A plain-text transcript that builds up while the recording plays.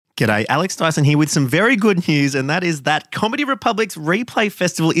G'day, Alex Dyson here with some very good news, and that is that Comedy Republic's Replay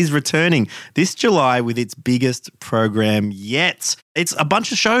Festival is returning this July with its biggest program yet. It's a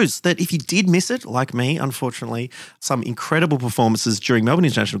bunch of shows that if you did miss it, like me, unfortunately, some incredible performances during Melbourne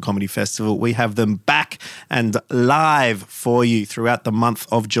International Comedy Festival, we have them back and live for you throughout the month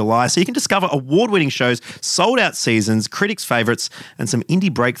of July. So you can discover award-winning shows, sold-out seasons, critics' favourites, and some indie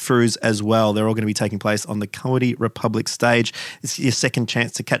breakthroughs as well. They're all going to be taking place on the Comedy Republic stage. It's your second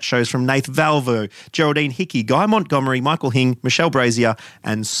chance to catch shows from Nath Valvo, Geraldine Hickey, Guy Montgomery, Michael Hing, Michelle Brazier,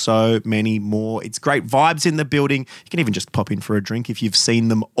 and so many more. It's great vibes in the building. You can even just pop in for a drink if you've seen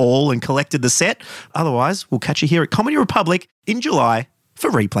them all and collected the set. Otherwise, we'll catch you here at Comedy Republic in July for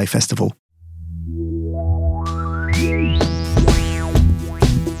Replay Festival.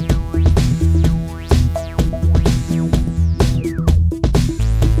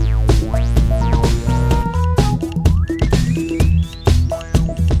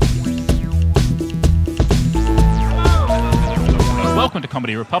 Welcome to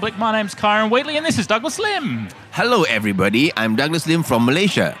Comedy Republic. My name's Kyron Wheatley and this is Douglas Lim. Hello, everybody. I'm Douglas Lim from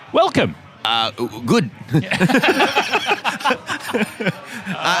Malaysia. Welcome. Good.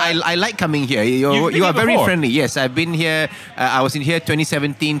 I like coming here. You are very friendly. Yes, I've been here. I was in here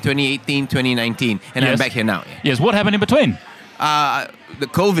 2017, 2018, 2019, and Yes. I'm back here now. Yes, what happened in between? The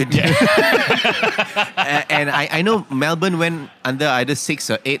COVID. And I know Melbourne went under either 6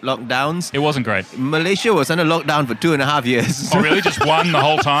 or 8 lockdowns. It wasn't great. Malaysia was under lockdown for 2.5 years. Oh, really? Just one the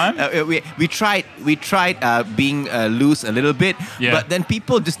whole time? We tried being loose a little bit, Yeah. but then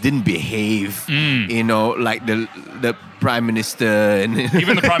people just didn't behave. You know, like the Prime Minister and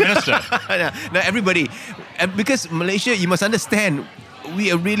Even the Prime Minister. no, everybody, because Malaysia, you must understand,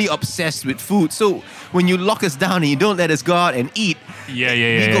 we are really obsessed with food. So when you lock us down and you don't let us go out and eat, we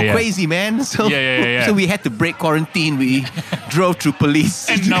go crazy, man. So so we had to break quarantine. We drove through police.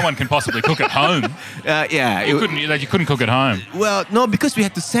 And no one can possibly cook at home. You couldn't cook at home. Well, no, because we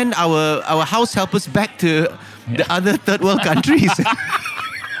had to send our house helpers back to the other third world countries.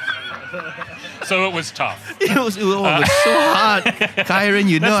 So it was tough. It was so hard. Kyron,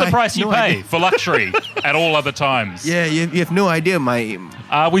 you know. That's the price I you no pay idea. for luxury at all other times. Yeah, you have no idea.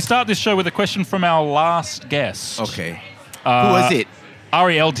 We start this show with a question from our last guest. Okay. Who was it?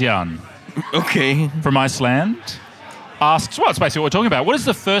 Ari Eldjan Okay. from Iceland asks, well, it's basically what we're talking about. What is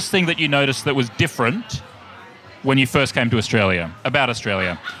the first thing that you noticed that was different when you first came to Australia, about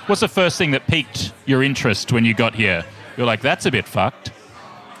Australia? What's the first thing that piqued your interest when you got here? You're like, that's a bit fucked.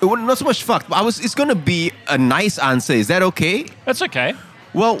 Well, not so much fucked, but it's going to be a nice answer. Is that okay? That's okay.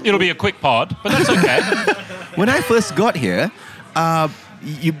 Well, It'll be a quick pod, but that's okay. when I first got here,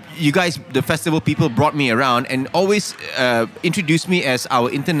 you guys, the festival people, brought me around and always introduced me as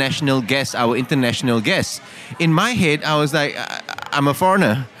our international guest. In my head, I was like, I'm a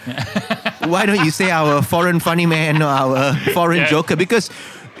foreigner. Why don't you say our foreign funny man or our foreign joker? Because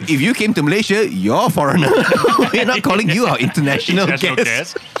if you came to Malaysia, you're a foreigner. We're not calling you our international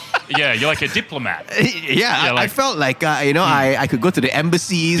guest. Yeah, you're like a diplomat. Yeah, I felt like, I could go to the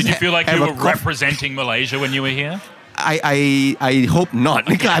embassies. Did you feel like have you a were representing Malaysia when you were here? I hope not.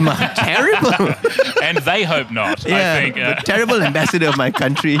 I'm a terrible... And they hope not, I think. the terrible ambassador of my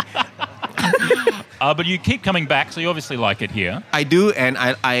country. But you keep coming back, so you obviously like it here. I do, and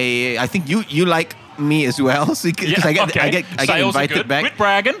I think you like me as well, so because I get invited back. Quit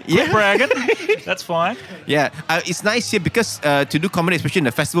bragging. That's fine. Yeah, it's nice here because to do comedy, especially in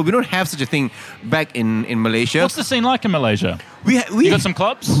the festival, we don't have such a thing back in Malaysia. What's the scene like in Malaysia? We You got some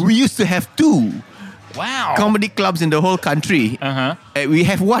clubs? We used to have 2 Wow. comedy clubs in the whole country. We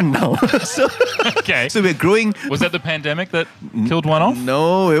have 1 now. so Okay. so we're growing. Was that the pandemic that killed one off?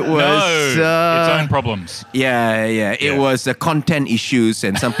 No, it was its own problems. Yeah. It was content issues,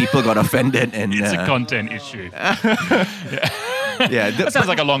 and some people got offended. And It's a content issue. yeah. That sounds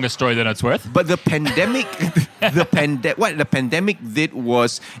like a longer story than it's worth. But the pandemic, what the pandemic did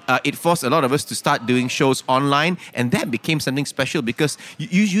was it forced a lot of us to start doing shows online, and that became something special because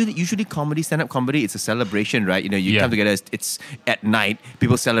usually comedy, stand-up comedy, it's a celebration, right? You come together. It's at night.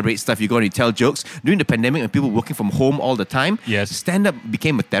 People celebrate stuff. You go and you tell jokes. During the pandemic, when people were working from home all the time, stand-up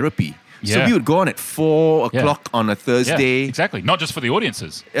became a therapy. Yeah. So we would go on at 4 o'clock on a Thursday. Yeah, exactly. Not just for the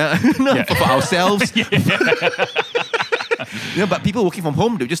audiences. For ourselves. But people working from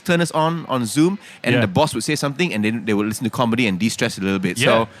home, they would just turn us on Zoom, and the boss would say something, and then they would listen to comedy and de-stress a little bit.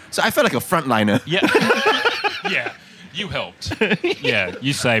 Yeah. So I felt like a frontliner. Yeah. Yeah. You helped. Yeah.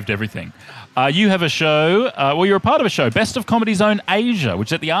 You saved everything. You have a show, you're a part of a show, Best of Comedy Zone Asia, which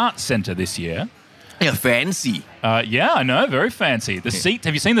is at the Arts Centre this year. Yeah, fancy. Yeah, I know. Very fancy. The seats.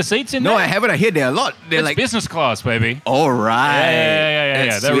 Have you seen the seats in No, there? I haven't. I hear there are a lot. They're It's like, business class, baby. all right. Yeah.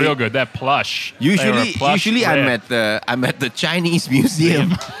 That's They're sweet. real good. They're plush. They are a Usually, plush I'm rare. at the Chinese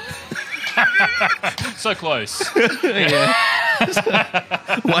museum. So close.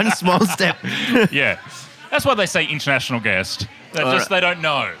 One small step. Yeah. That's why they say international guest. They don't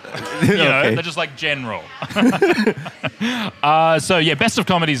know. You know, Okay. they're just like general. Best of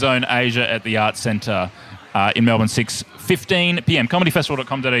Comedy Zone Asia at the Arts Centre in Melbourne, 6:15 p.m.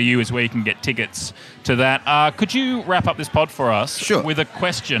 comedyfestival.com.au is where you can get tickets to that. Could you wrap up this pod for us Sure. with a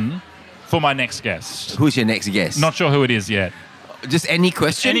question for my next guest? Who's your next guest? Not sure who it is yet. Just any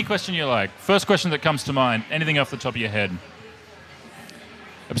question. Any question you like. First question that comes to mind. Anything off the top of your head.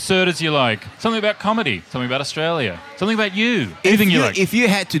 Absurd as you like. Something about comedy. Something about Australia. Something about you. Anything you like. If you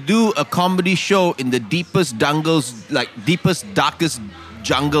had to do a comedy show in the deepest darkest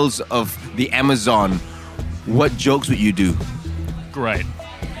jungles of the Amazon, what jokes would you do? Great.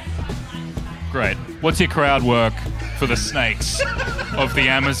 What's your crowd work for the snakes of the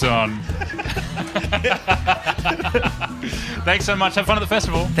Amazon? Thanks so much. Have fun at the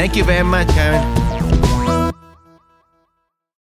festival. Thank you very much, Karen.